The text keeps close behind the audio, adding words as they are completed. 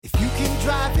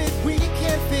drive it, we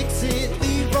can fix it.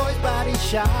 Leroy's Body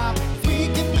Shop. We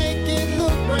can make it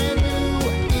look brand new.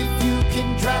 If you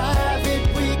can drive it,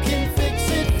 we can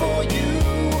fix it for you.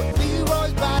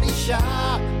 Leroy's Body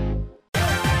Shop.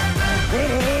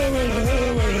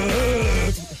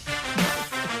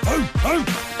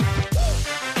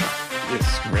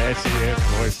 Scratchy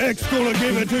ass voice. X gonna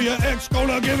give it to you. X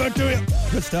gonna give it to you.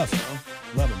 Good stuff.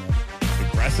 Love it, man.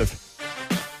 Aggressive.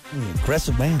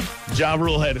 Aggressive man. Ja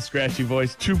Rule had a scratchy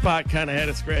voice. Tupac kind of had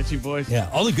a scratchy voice. Yeah,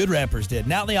 all the good rappers did.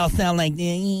 Now they all sound like I'm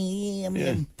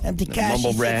Tekashi.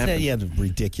 Mumble rap. Yeah,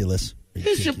 ridiculous.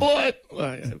 It's your boy.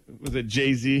 Was it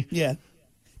Jay-Z? Yeah.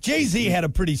 Jay-Z had a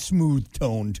pretty smooth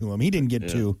tone to him. He didn't get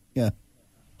too. Yeah.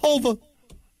 Hova.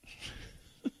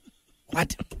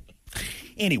 What?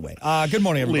 Anyway, good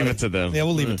morning, everybody. Leave it to them. Yeah,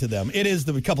 we'll leave it to them. It is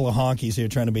the couple of honkies here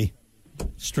trying to be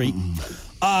straight.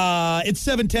 It's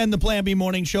 7:10, the Plan B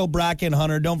Morning Show, Brock and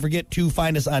Hunter. Don't forget to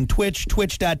find us on Twitch,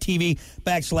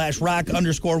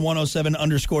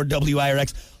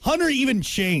 twitch.tv/rock_107_WIRX. Hunter even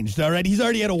changed, all right? He's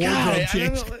already had a wardrobe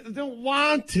change. I don't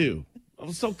want to.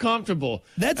 I'm so comfortable.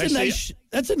 That's a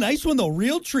nice one, though.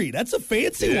 Real tree. That's a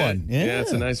fancy one. Yeah,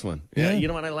 it's a nice one. Yeah. You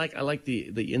know what I like? I like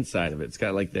the inside of it. It's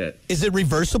got like that. Is it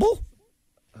reversible?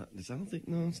 I don't think.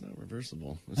 No, it's not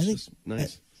reversible. It's just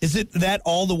nice. Is it that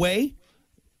all the way?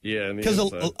 Yeah, because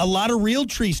a lot of real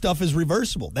tree stuff is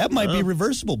reversible. That might be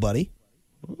reversible, buddy.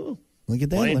 Oh. Look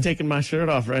at that. Well, I ain't taking my shirt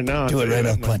off right now. Do it right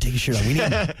now. Come on, take your shirt off. We need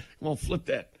Come on, flip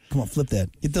that. Come on, flip that.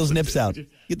 Get those nips out.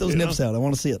 Get those nips out. I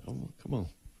want to see it. Oh, come on.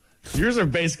 Yours are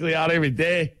basically out every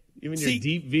day. Even your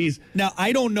deep V's. Now,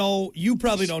 I don't know. You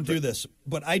probably don't do this,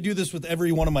 but I do this with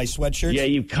every one of my sweatshirts. Yeah,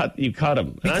 you cut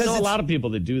them. And I know a lot of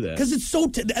people that do that. Because it's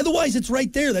so otherwise it's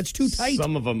right there. That's too tight.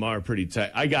 Some of them are pretty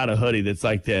tight. I got a hoodie that's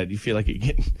like that. You feel like you're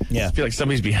getting. Yeah. You feel like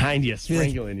somebody's behind you,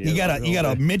 strangling you. You got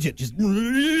a midget just.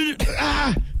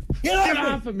 Get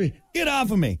off of me! Get off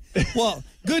of me! Well,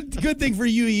 good thing for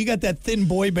you. You got that thin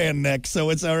boy band neck, so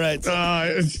it's all right.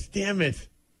 Damn it!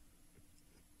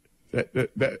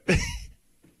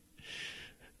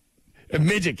 A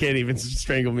midget can't even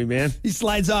strangle me, man. He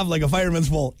slides off like a fireman's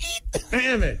pole.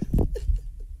 Damn it!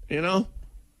 You know,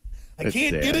 I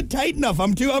can't get it tight enough.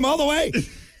 I'm all the way.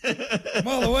 I'm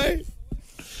all the way.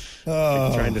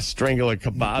 Like trying to strangle a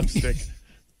kebab stick.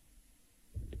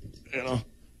 You know,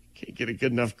 can't get a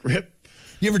good enough grip.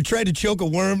 You ever tried to choke a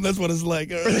worm? That's what it's like.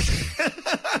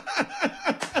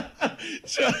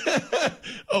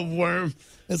 A worm.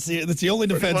 That's the only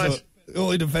defense. The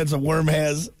only defense a worm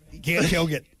has. You can't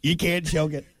choke it. You can't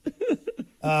choke it.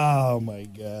 Oh my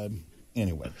God.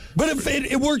 Anyway, but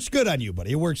it works good on you,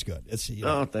 buddy. It works good. It's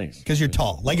thanks. Because you're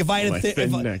tall. Like if I had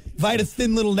if I had a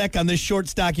thin little neck on this short,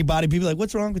 stocky body, people are like,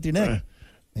 "What's wrong with your neck?"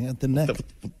 Yeah, the neck.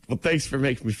 Well, thanks for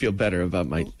making me feel better about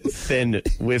my thin,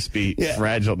 wispy,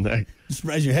 fragile neck. I'm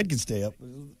surprised your head can stay up.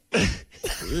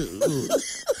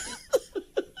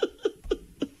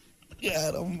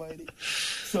 God almighty.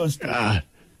 So stupid.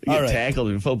 You get tackled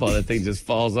in football, that thing just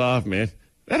falls off, man. Is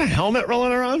that a helmet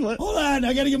rolling around? What? Hold on,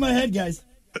 I got to get my head, guys.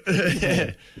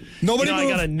 Nobody. I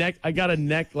got a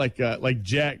neck like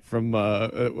Jack from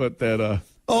what that.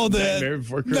 Nightmare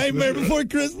Before Christmas. Nightmare Before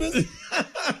Christmas.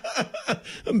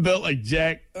 I'm built like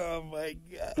Jack. Oh my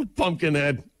God.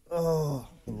 Pumpkinhead. Oh,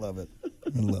 I love it.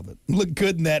 I love it. Look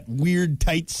good in that weird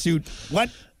tight suit. What?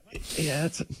 Yeah,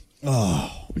 that's.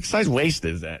 What size waist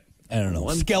is that? I don't know.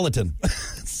 Skeleton.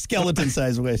 Skeleton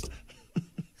size waist.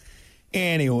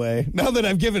 Anyway, now that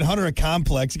I've given Hunter a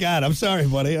complex, God, I'm sorry,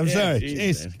 buddy. I'm sorry.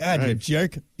 Jeez, God, right. You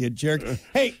jerk. You jerk.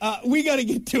 Hey, we got to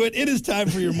get to it. It is time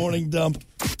for your morning dump.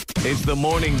 It's the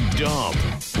Morning Dump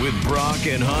with Brock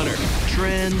and Hunter.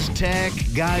 Trends, tech,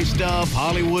 guy stuff,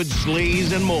 Hollywood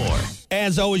sleaze, and more.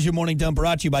 As always, your morning dump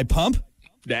brought to you by Pump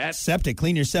That Septic.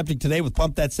 Clean your septic today with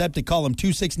Pump That Septic. Call them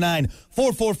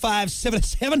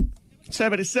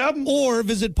 269-445-7777. Or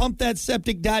visit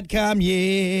pumpthatseptic.com.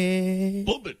 Yeah.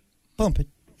 Pump it. Pump it.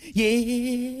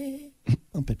 Yeah.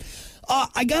 Pump it.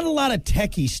 I got a lot of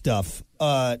techie stuff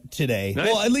today. Nice.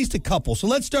 Well, at least a couple. So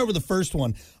let's start with the first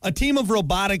one. A team of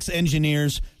robotics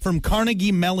engineers from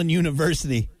Carnegie Mellon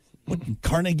University. What,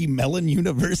 Carnegie Mellon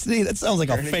University? That sounds like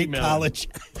Carnegie a fake Mellon. College.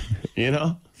 You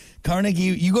know? Carnegie.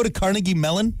 You go to Carnegie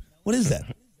Mellon? What is that?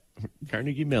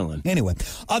 Carnegie Mellon. Anyway,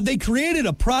 they created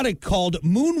a product called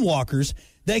Moonwalkers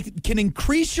that can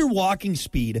increase your walking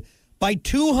speed by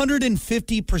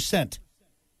 250%.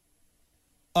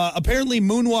 Apparently,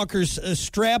 Moonwalkers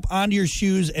strap onto your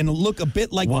shoes and look a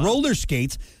bit like roller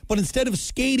skates, but instead of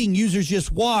skating, users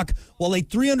just walk while a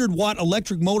 300-watt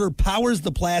electric motor powers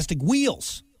the plastic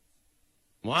wheels.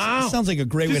 Wow. That sounds like a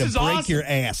great way to break your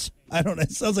ass. I don't know.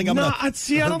 It sounds like I'm I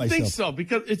don't think so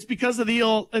because it's because of the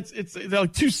old. It's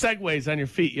like 2 segways on your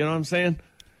feet. You know what I'm saying?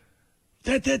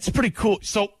 That's pretty cool.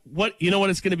 So what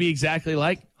it's going to be exactly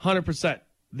like? 100%.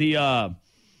 The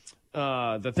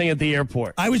thing at the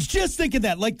airport. I was just thinking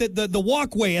that, like the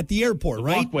walkway at the airport,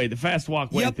 right? Walkway, the fast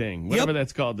walkway thing, whatever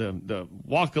that's called, the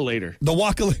walkulator. The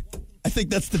walkulator. I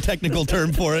think that's the technical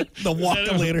term for it. The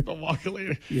walkulator. The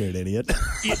walkulator. You're an idiot.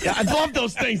 Yeah, I love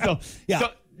those things, though. Yeah.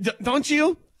 Don't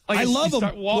you? Like I love them. You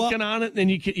start walking on it, and then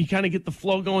you kind of get the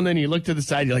flow going. Then you look to the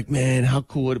side. You're like, man, how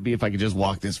cool would it be if I could just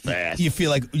walk this fast? You feel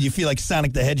like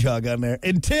Sonic the Hedgehog on there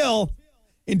until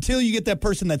you get that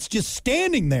person that's just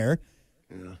standing there.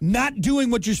 Yeah. Not doing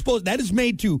what you're supposed. That is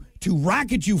made to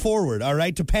rocket you forward, all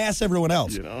right, to pass everyone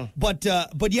else. You know? But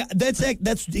yeah, that's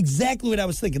exactly what I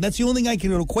was thinking. That's the only thing I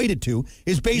can equate it to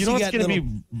is basically. You know what's going to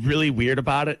be really weird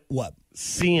about it? What?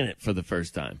 Seeing it for the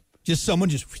first time. Just someone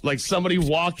like somebody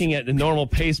walking at a normal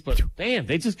pace, but damn,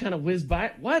 they just kind of whiz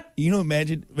by. What? You know,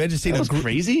 imagine seeing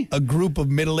crazy. A group of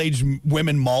middle-aged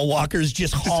women mall walkers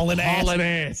just hauling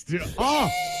ass. Dude. Oh.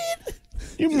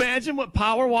 You imagine what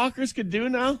power walkers could do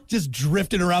now? Just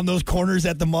drifting around those corners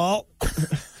at the mall.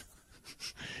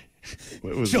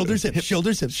 Shoulders, hips.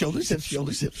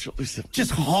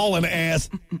 Just hauling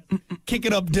ass,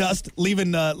 kicking up dust,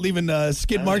 leaving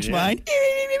skid marks behind.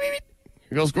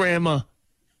 Here goes Grandma.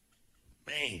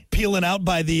 Man, peeling out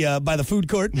by the food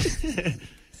court.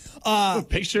 A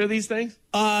picture of these things?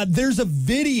 There's a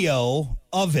video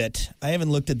of it. I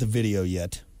haven't looked at the video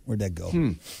yet. Where'd that go?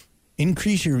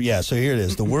 Increase your so here it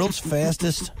is. The world's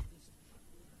fastest.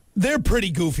 They're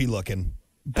pretty goofy looking.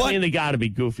 But, I mean, they got to be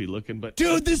goofy looking, but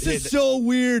dude, this is so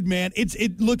weird, man.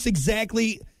 It looks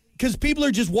exactly because people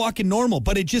are just walking normal,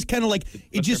 but it just kind of like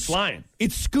it just flying.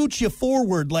 It scoots you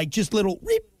forward like just little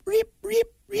reep, reep, reep,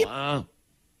 reep. Wow.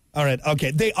 All right,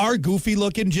 okay, they are goofy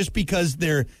looking just because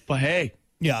they're. But hey,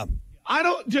 yeah, I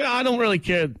don't really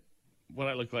care what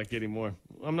I look like anymore.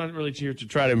 I'm not really here to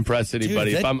try to impress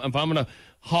anybody. Dude, if I'm gonna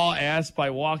haul ass by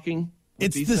walking,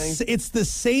 it's the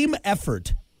same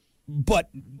effort, but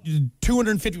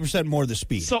 250% more the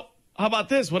speed. So how about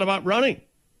this? What about running?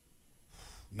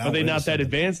 Are they not that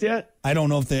advanced yet? I don't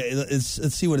know if they. Let's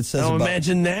see what it says.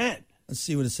 Imagine that. Let's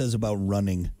see what it says about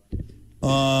running. If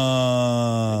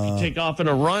you take off in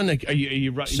a run, are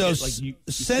you so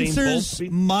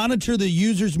sensors monitor the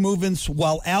user's movements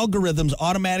while algorithms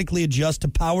automatically adjust to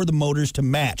power the motors to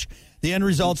match. The end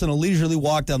results in a leisurely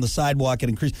walk down the sidewalk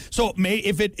and increase. So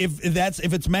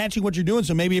if it's matching what you're doing,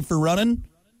 so maybe if you're running,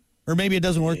 or maybe it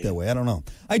doesn't work that way. I don't know.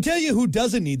 I tell you who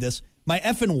doesn't need this. My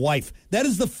effing wife. That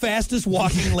is the fastest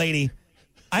walking lady.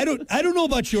 I don't know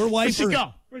about your wife. Where'd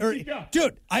she go?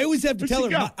 Dude, I always have to tell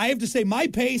her. I have to say my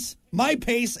pace,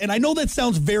 and I know that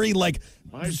sounds very like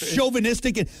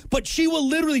chauvinistic, but she will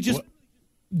literally just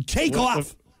take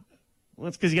off. Well,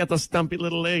 that's because you got those stumpy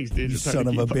little legs, dude. You son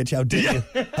of a bitch! How dare you?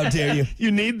 How dare you?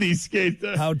 You need these skates.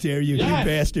 How dare you, you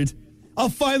bastard! I'll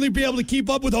finally be able to keep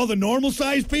up with all the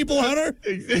normal-sized people, Hunter.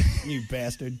 You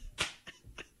bastard!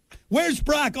 Where's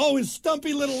Brock? Oh, his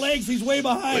stumpy little legs. He's way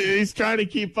behind. He's trying to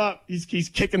keep up. He's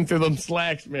kicking through them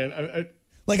slacks, man.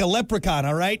 Like a leprechaun,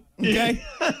 all right? Okay?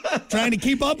 Trying to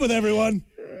keep up with everyone.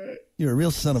 You're a real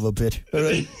son of a bitch. All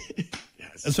right?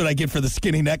 Yes. That's what I get for the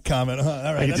skinny neck comment. Huh?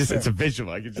 All right, it's a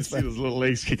visual. I can just see those little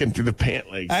legs kicking through the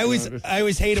pant legs. I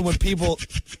always hate it when people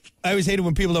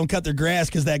don't cut their grass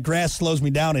because that grass slows me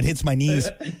down and hits my knees.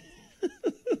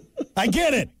 I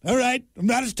get it. All right. I'm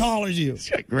not as tall as you. He's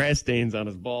got grass stains on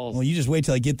his balls. Well, you just wait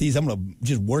till I get these. I'm going to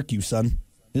just work you, son.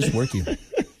 Just work you.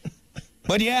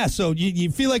 But, yeah, so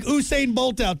you feel like Usain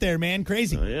Bolt out there, man.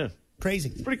 Crazy. Oh, yeah. Crazy.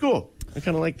 It's pretty cool. I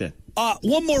kind of like that.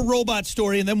 One more robot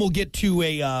story, and then we'll get to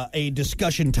a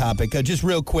discussion topic. Just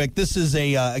real quick, this is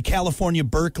a California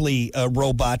Berkeley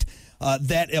robot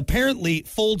that apparently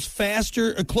clothes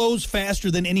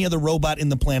faster than any other robot in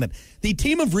the planet. The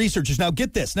team of researchers, now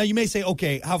get this. Now you may say,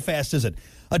 okay, how fast is it?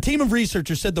 A team of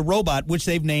researchers said the robot, which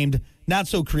they've named not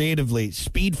so creatively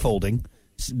speed folding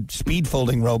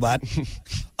robot,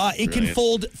 it can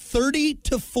fold 30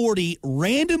 to 40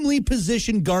 randomly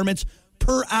positioned garments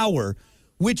per hour,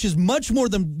 which is much more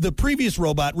than the previous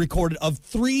robot recorded of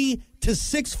 3 to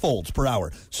 6 folds per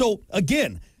hour. So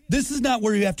again, this is not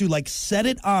where you have to like set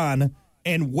it on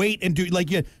and wait and do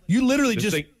like you literally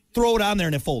just throw it on there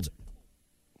and it folds it.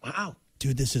 Wow,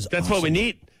 dude, that's awesome. What we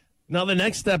need. Now the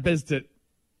next step is to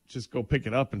just go pick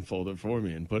it up and fold it for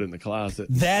me and put it in the closet.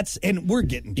 And we're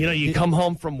getting to you come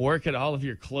home from work and all of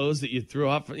your clothes that you threw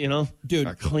off, dude,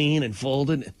 are clean and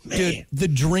folded. Man. Dude, the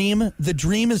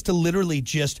dream is to literally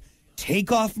just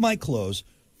take off my clothes,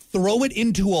 throw it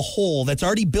into a hole that's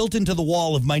already built into the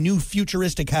wall of my new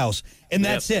futuristic house, and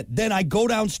that's it. Then I go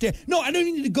downstairs. No, I don't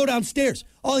need to go downstairs.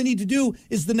 All I need to do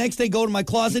is the next day go to my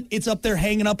closet. It's up there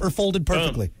hanging up or folded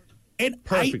perfectly. And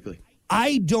Perfectly.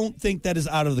 I don't think that is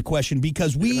out of the question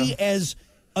because we as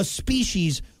a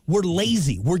species, we're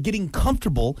lazy. We're getting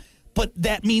comfortable, but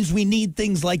that means we need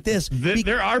things like this.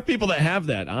 There are people that have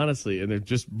that, honestly, and they're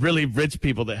just really rich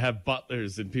people that have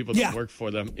butlers and people that work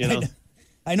for them, you know?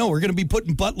 I know. We're going to be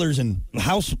putting butlers and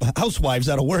housewives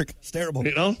out of work. It's terrible.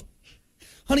 You know?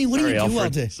 Honey, what do you do all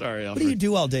Alfred. day? Sorry, Alfred. What do you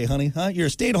do all day, honey? Huh? You're a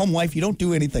stay-at-home wife. You don't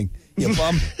do anything. You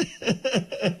bum.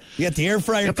 You got the air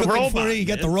fryer cooking for you. You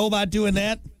got the robot doing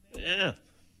that. Yeah.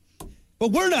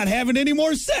 But we're not having any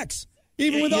more sex,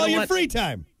 even with all your free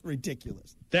time.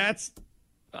 Ridiculous.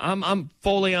 I'm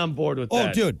fully on board with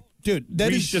that. Oh, dude,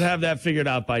 we should have that figured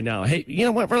out by now. Hey, you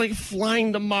know what? We're like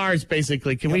flying to Mars,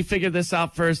 basically. Can we figure this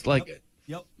out first?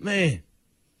 Yep. Man.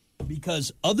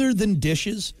 Because other than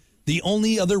dishes, the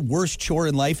only other worst chore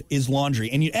in life is laundry.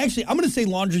 And I'm going to say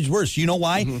laundry's worse. You know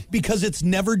why? Mm-hmm. Because it's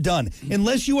never done.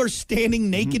 Unless you are standing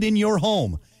naked in your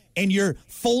home and you're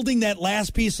folding that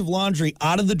last piece of laundry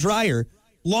out of the dryer,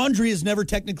 laundry is never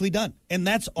technically done. And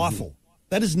that's awful.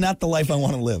 That is not the life I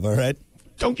want to live, all right?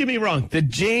 Don't get me wrong. The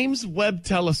James Webb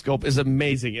Telescope is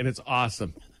amazing, and it's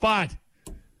awesome. But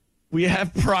we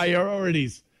have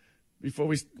priorities before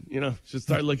we, should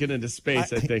start looking into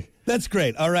space, I think. That's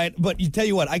great, all right? But you tell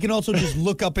you what, I can also just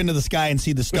look up into the sky and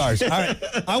see the stars. All right,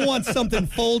 I want something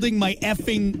folding my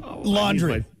effing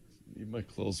laundry. I need my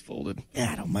clothes folded.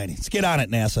 Yeah, I don't mind it. Let's get on it,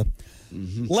 NASA.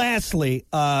 Mm-hmm. Lastly,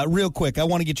 real quick, I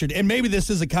want to get and maybe this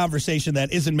is a conversation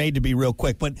that isn't made to be real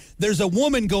quick, but there's a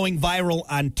woman going viral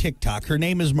on TikTok. Her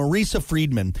name is Marisa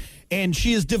Friedman, and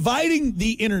she is dividing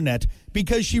the internet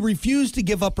because she refused to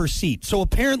give up her seat. So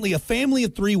apparently a family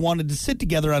of 3 wanted to sit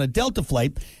together on a Delta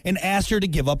flight and asked her to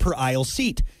give up her aisle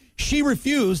seat. She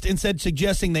refused and said,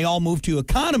 suggesting they all move to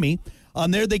economy.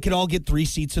 On there, they could all get 3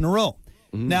 seats in a row.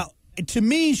 Mm-hmm. Now, to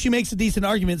me, she makes a decent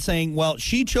argument saying, well,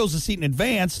 she chose a seat in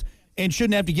advance and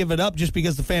shouldn't have to give it up just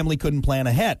because the family couldn't plan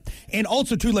ahead. And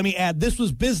also, too, let me add, this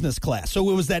was business class. So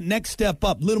it was that next step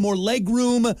up, a little more leg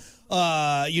room,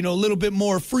 a little bit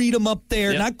more freedom up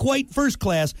there. Yep. Not quite first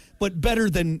class, but better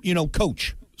than,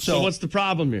 coach. So what's the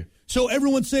problem here? So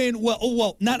everyone's saying,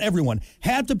 well, not everyone.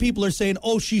 Half the people are saying,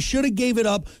 she should have gave it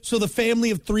up so the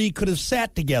family of 3 could have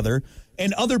sat together.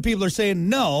 And other people are saying,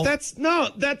 no.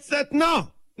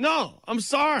 No, I'm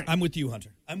sorry. I'm with you,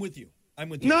 Hunter. I'm with you.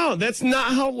 No, that's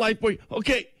not how life works.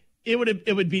 Okay, it would have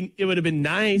been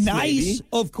nice. Maybe.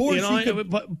 Of course.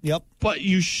 But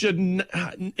you should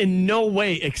in no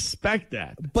way expect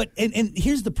that. But and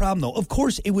here's the problem, though. Of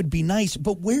course, it would be nice,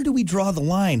 but where do we draw the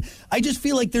line? I just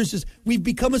feel like we've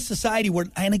become a society where,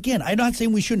 and again, I'm not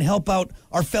saying we shouldn't help out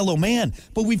our fellow man,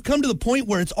 but we've come to the point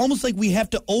where it's almost like we have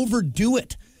to overdo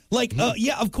it. Like,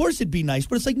 of course it'd be nice,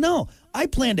 but it's like, no, I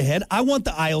planned ahead. I want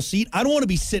the aisle seat. I don't want to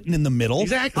be sitting in the middle.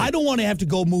 Exactly. I don't want to have to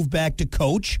go move back to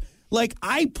coach. Like,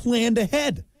 I planned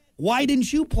ahead. Why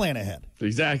didn't you plan ahead?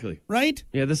 Exactly. Right?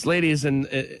 Yeah, this lady is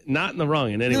not in the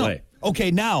wrong in any way.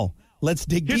 Okay, now, let's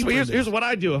dig deeper. Here's what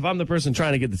I do if I'm the person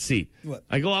trying to get the seat. What?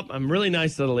 I go up, I'm really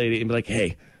nice to the lady, and be like,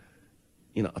 hey,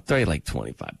 I'll throw you like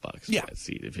 $25 for that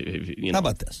seat. If How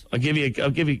about this? I'll give you,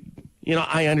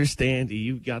 I understand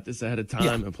you got this ahead of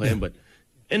time and plan, but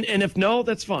and if no,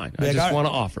 that's fine. I just want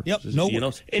to offer. Yep.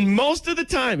 And most of the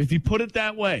time, if you put it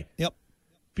that way,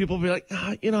 people will be like,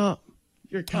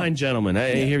 you're a kind gentleman.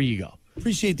 Hey, here you go.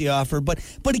 Appreciate the offer, but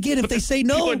again, if they say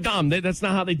no, people are dumb. That's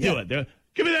not how they do it.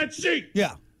 Give me that seat.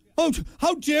 Yeah. Oh,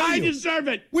 how dare you? I deserve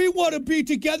it. We want to be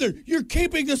together. You're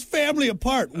keeping this family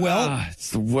apart. Well,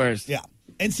 it's the worst. Yeah.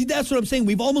 And see, that's what I'm saying.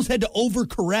 We've almost had to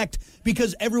overcorrect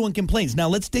because everyone complains. Now,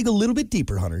 let's dig a little bit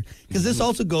deeper, Hunter, because this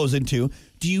also goes into,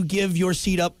 do you give your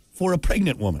seat up for a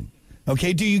pregnant woman?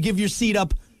 Okay? Do you give your seat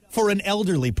up for an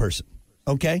elderly person?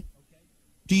 Okay?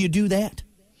 Do you do that?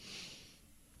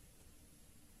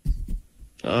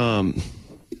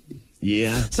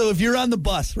 Yeah. So if you're on the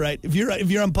bus, right? If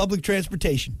you're on public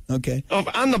transportation, okay? Oh,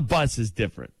 on the bus is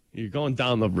different. You're going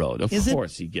down the road. Of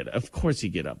course you get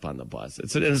up on the bus.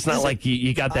 It's not like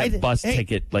you got that bus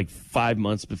ticket like 5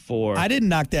 months before. I didn't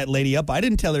knock that lady up. I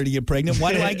didn't tell her to get pregnant.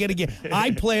 Why do I get to get?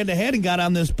 I planned ahead and got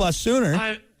on this bus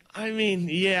sooner. I mean,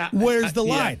 yeah. Where's the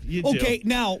line? Yeah, you do. Okay,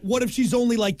 now what if she's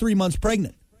only like 3 months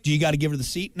pregnant? Do you got to give her the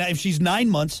seat? Now, if she's 9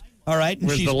 months, all right. And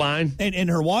where's the line? And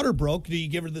her water broke. Do you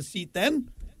give her the seat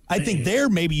then? I think there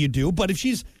maybe you do. But if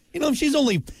she's if she's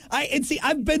only,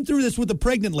 I've been through this with a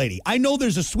pregnant lady. I know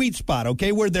there's a sweet spot,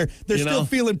 okay, where they're still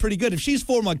feeling pretty good. If she's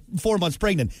 4 months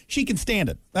pregnant, she can stand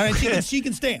it. All right, she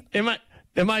can stand.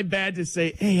 Am I bad to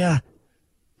say, hey,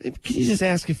 Can you just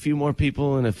ask a few more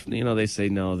people? And if, they say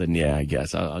no, then yeah, I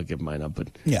guess I'll give mine up. But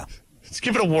yeah. Let's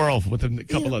give it a whirl with a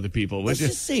couple other people. Let's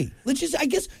just see. I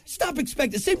guess, stop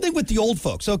expecting. Same thing with the old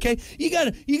folks, okay? You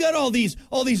got all these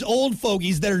old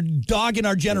fogies that are dogging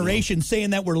our generation,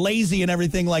 saying that we're lazy and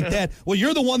everything like that. Well,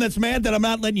 you're the one that's mad that I'm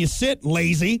not letting you sit,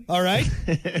 lazy, all right?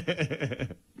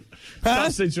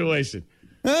 Tough situation.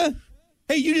 Huh?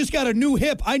 Hey, you just got a new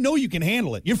hip. I know you can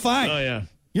handle it. You're fine. Oh, yeah.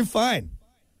 You're fine.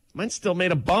 Mine's still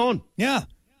made of bone. Yeah.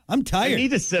 I'm tired. I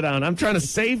need to sit down. I'm trying to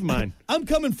save mine. I'm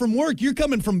coming from work. You're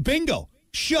coming from bingo.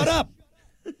 Shut up.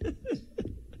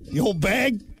 You old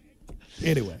bag.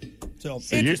 Anyway. So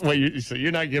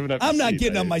you're not giving up I'm your not seat,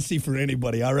 giving up my seat for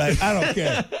anybody, all right? I don't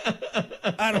care.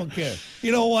 I don't care.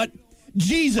 You know what?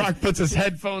 Jesus. Brock puts his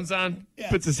headphones on,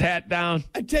 puts his hat down.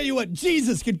 I tell you what,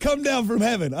 Jesus could come down from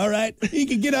heaven, all right? He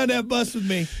could get on that bus with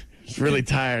me. He's really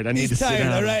tired. I need to sit down. He's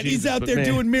tired, all right? Jesus, he's out there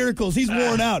doing miracles. He's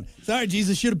worn out. Sorry,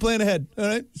 Jesus. Should have planned ahead, all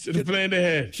right? Should have planned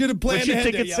ahead. Should have planned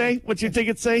ahead. What's your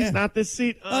ticket say? Yeah. Not this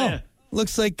seat? Oh, yeah.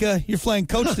 Looks like you're flying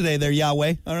coach today there,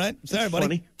 Yahweh. All right? Sorry,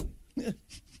 buddy. Funny.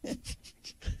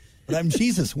 But I'm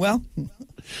Jesus. Well,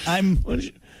 Why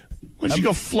don't you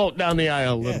go float down the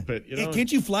aisle a little bit? You know? Hey,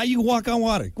 can't you fly? You can walk on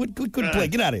water. Good play.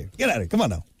 Get out of here. Get out of here. Come on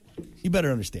now. You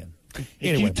better understand.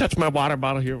 Hey, can you touch my water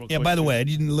bottle here real quick? By the way, I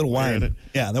need a little wine.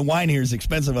 Yeah, the wine here is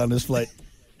expensive on this flight.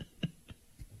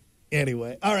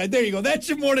 Anyway. All right, there you go. That's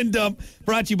your morning dump.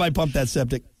 Brought to you by Pump That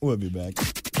Septic. We'll be back.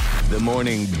 The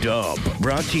Morning Dump,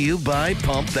 brought to you by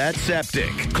Pump That Septic.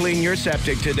 Clean your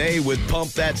septic today with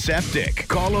Pump That Septic.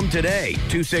 Call them today,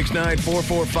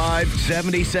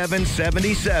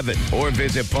 269-445-7777. Or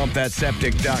visit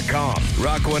pumpthatseptic.com.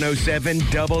 Rock 107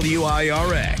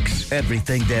 WIRX.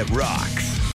 Everything that rocks.